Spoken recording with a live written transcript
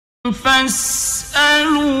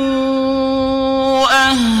فاسألوا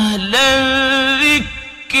أهل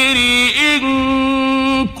الذكر إن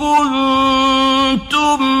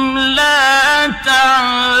كنتم لا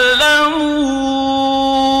تعلمون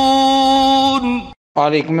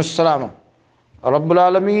ওয়ালাইকুম আসসালাম। রব্বুল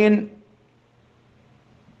আলামিন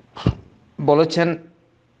বলেছেন,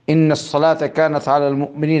 ইন্নাস সালাতা কানাত আলাল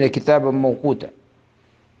মুমিনিনা কিতাবাম মাওকুতা,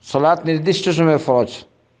 সালাত নির্দিষ্ট সময়ে ফরজ।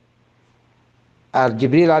 আর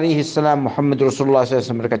জিবরিল আলাইহিস সালাম মুহাম্মদ রাসূলুল্লাহ সাল্লাল্লাহু আলাইহি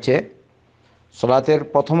ওয়াসাল্লামের কাছে সালাতের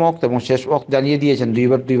প্রথম ওয়াক্ত এবং শেষ ওয়াক্ত জানিয়ে দিয়েছেন,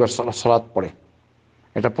 দুইবার সালাত পড়ে,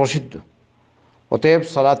 এটা প্রসিদ্ধ। অতএব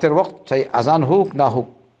সালাতের ওয়াক্ত চাই আজান হোক না হোক,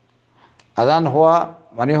 আজান হওয়া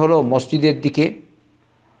মানে হলো মসজিদের দিকে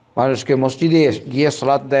মানুষকে মসজিদে গিয়ে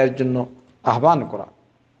সালাত দেওয়ার জন্য আহ্বান করা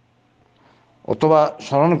অথবা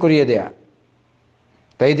স্মরণ করিয়ে দেয়া।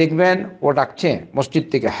 তাই দেখবেন ও ডাকছে মসজিদ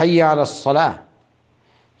থেকে, হাইয়া আলাস সালাহ,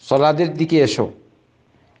 সালাতের দিকে এসো,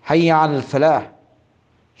 হাইয়া আলাল ফালাহ,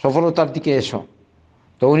 সফলতার দিকে এসো।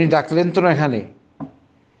 তো উনি ডাকলেন তো না, এখানে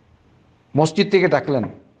মসজিদ থেকে ডাকলেন।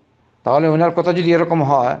 তাহলে ওনার কথা যদি এরকম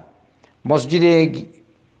হয়, মসজিদে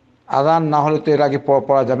আজান না হলে তো এর আগে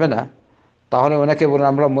পড়া যাবে না, তাহলে ওনাকে বলেন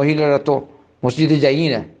আমরা মহিলারা তো মসজিদে যাই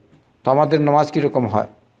না, তো আমাদের নামাজ কীরকম হয়?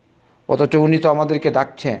 অথচ উনি তো আমাদেরকে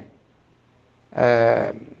ডাকছে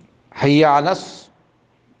হাইয়া আলাস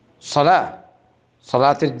সালাহ,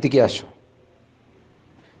 সালাতের দিকে আসো।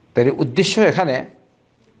 তাই উদ্দেশ্য এখানে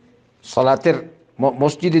সালাতের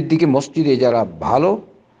মসজিদের দিকে, মসজিদে যারা ভালো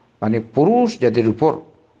মানে পুরুষ যাদের উপর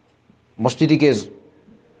মসজিদে গিয়ে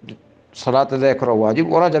সালাত আদায় করা ওয়াজিব,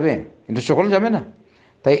 ওরা যাবে, কিন্তু সকল যাবে না।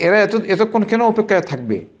 তাই এরা এতক্ষণ কেন অপেক্ষায়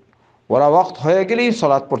থাকবে? ওরা ওয়াক্ত হয়ে গেলেই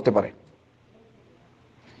সালাত পড়তে পারে।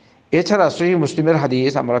 এছাড়া সহিহ মুসলিমের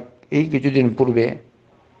হাদিস, আমরা এই কিছুদিন পূর্বে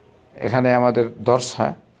এখানে আমাদের দর্স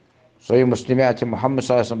হয়, সহিহ মুসলিমে আছে, মুহাম্মদ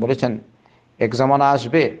সাল্লাল্লাহু আলাইহি ওয়াসাল্লাম বলেছেন, এক জামানা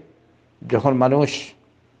আসবে যখন মানুষ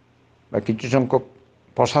বা কিছু সংখ্যক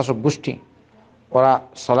প্রশাসক গোষ্ঠী ওরা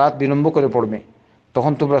সালাত বিলম্ব করে পড়বে,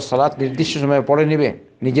 তখন তোমরা সালাত নির্দিষ্ট সময়ে পড়ে নেবে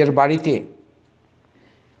নিজের বাড়িতে,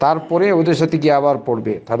 তারপরে ওদের সাথে গিয়ে আবার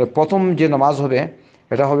পড়বে। তাহলে প্রথম যে নামাজ হবে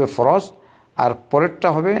এটা হবে ফরজ, আর পরেরটা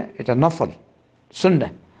হবে এটা নফল,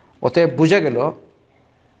 সুন্নাহ। অতএব বুঝা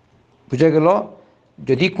গেল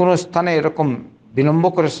যদি কোনো স্থানে এরকম বিলম্ব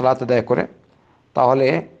করে সালাত আদায় করে, তাহলে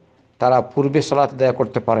তারা পূর্বে সালাত আদায়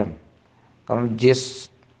করতে পারেন। কারণ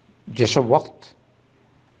যেসব ওয়াক্ত,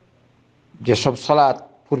 যেসব সালাত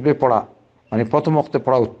পূর্বে পড়া মানে প্রথম ওয়াক্তে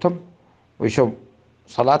পড়া উত্তম, ওইসব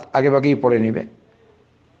সালাত আগেভাগেই পড়ে নেবে।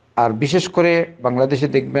 আর বিশেষ করে বাংলাদেশে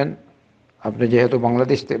দেখবেন আপনি, যেহেতু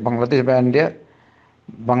বাংলাদেশ বা ইন্ডিয়া,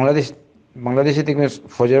 বাংলাদেশে দেখবেন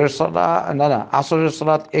ফজরের সালাত আসরের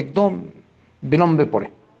সালাত একদম বিলম্বে পড়ে,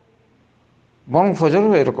 বরং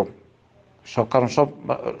ফজরও এরকম, কারণ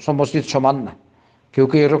সব মসজিদ সমান না, কেউ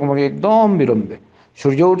এরকম একদম বিলম্বে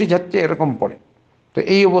সূর্য উঠে যাচ্ছে এরকম পড়ে। তো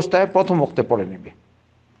এই অবস্থায় প্রথম ওয়াক্তে পড়ে নেবে।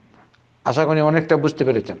 আশা করি অনেকটা বুঝতে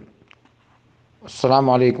পেরেছেন। আসসালামু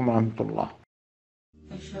আলাইকুম রহমতুল্লাহ।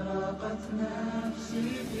 أشرقت نفسي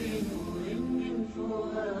بنور من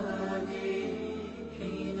فؤادي.